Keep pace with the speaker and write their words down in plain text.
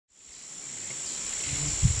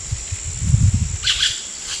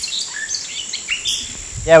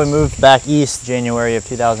Yeah, we moved back east January of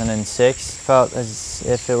 2006. Felt as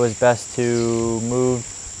if it was best to move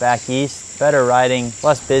back east. Better riding,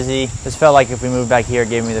 less busy. Just felt like if we moved back here, it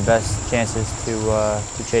gave me the best chances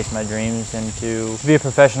to chase my dreams and to be a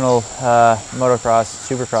professional motocross,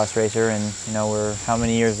 supercross racer. And you know, we're how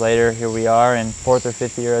many years later, here we are in 4th or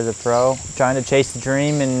 5th year as a pro, trying to chase the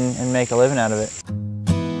dream and make a living out of it.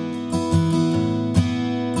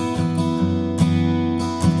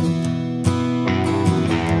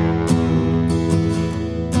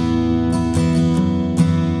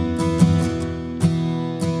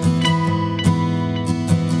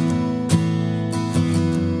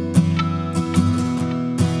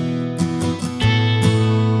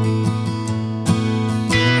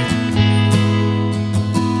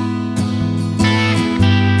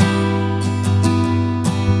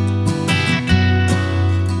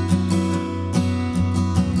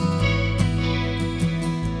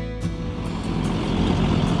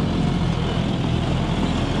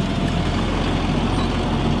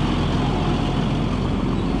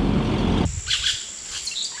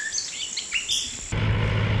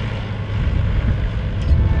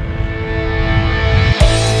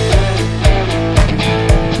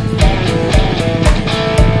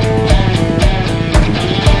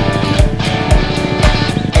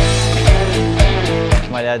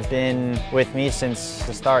 My dad's been with me since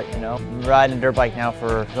the start, you know. I'm riding a dirt bike now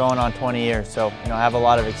for going on 20 years, so you know, I have a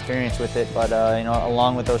lot of experience with it, but you know,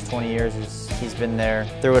 along with those 20 years, he's been there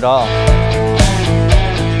through it all.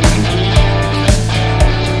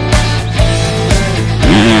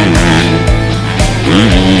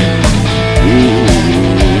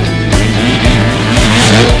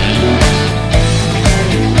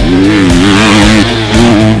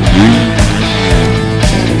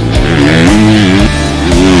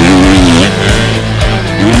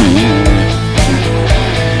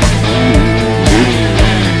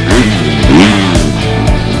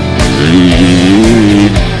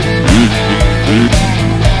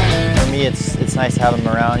 It's nice to have him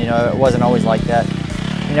around. You know, it wasn't always like that.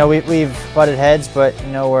 You know, we've butted heads, but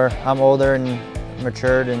you know, I'm older and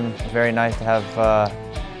matured, and it's very nice to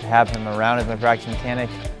have him around as my practice mechanic.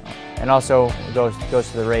 And also goes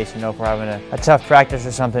to the race. You know, if we're having a tough practice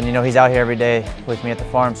or something, you know, he's out here every day with me at the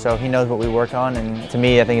farm, so he knows what we work on. And to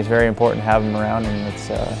me, I think it's very important to have him around, and it's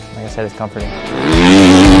like I said, it's comforting.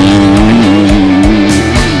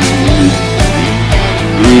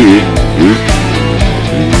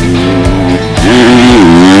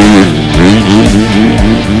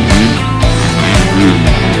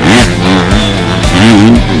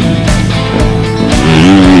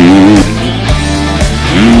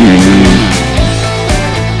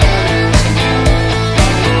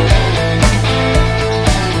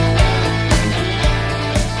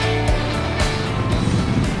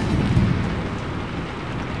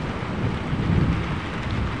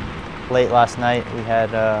 Late last night, we had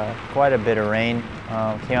quite a bit of rain.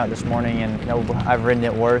 Came out this morning, and you know, I've ridden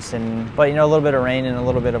it worse. But you know, a little bit of rain and a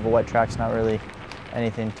little bit of a wet track's not really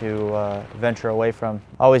anything to venture away from.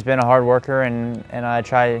 Always been a hard worker, and I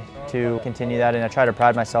try to continue that, and I try to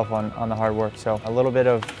pride myself on the hard work. So a little bit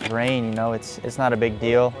of rain, you know, it's not a big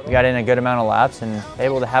deal. We got in a good amount of laps and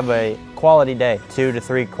able to have a quality day, 2 to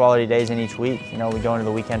 3 quality days in each week. You know, we go into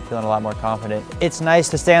the weekend feeling a lot more confident. It's nice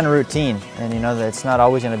to stay on a routine, and you know that it's not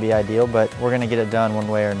always going to be ideal, but we're going to get it done one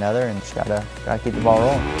way or another, and just gotta keep the ball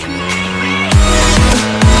rolling.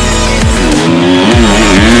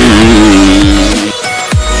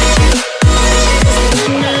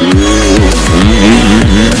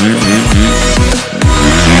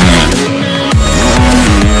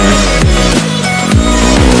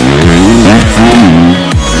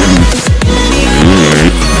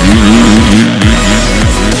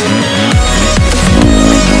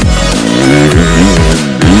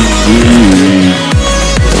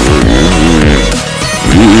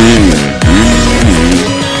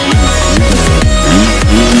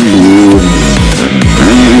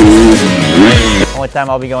 Only time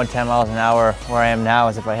I'll be going 10 miles an hour where I am now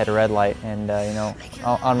is if I hit a red light. And you know,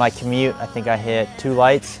 on my commute, I think I hit 2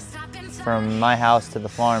 lights from my house to the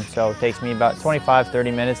farm. So it takes me about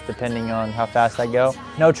 25-30 minutes depending on how fast I go.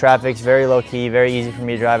 No traffic, it's very low key, very easy for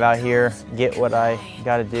me to drive out here, get what I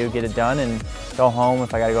gotta do, get it done, and go home.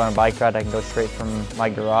 If I gotta go on a bike ride, I can go straight from my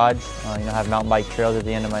garage. You know, have mountain bike trails at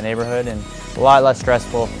the end of my neighborhood, and a lot less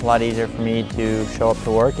stressful, a lot easier for me to show up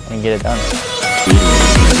to work and get it done.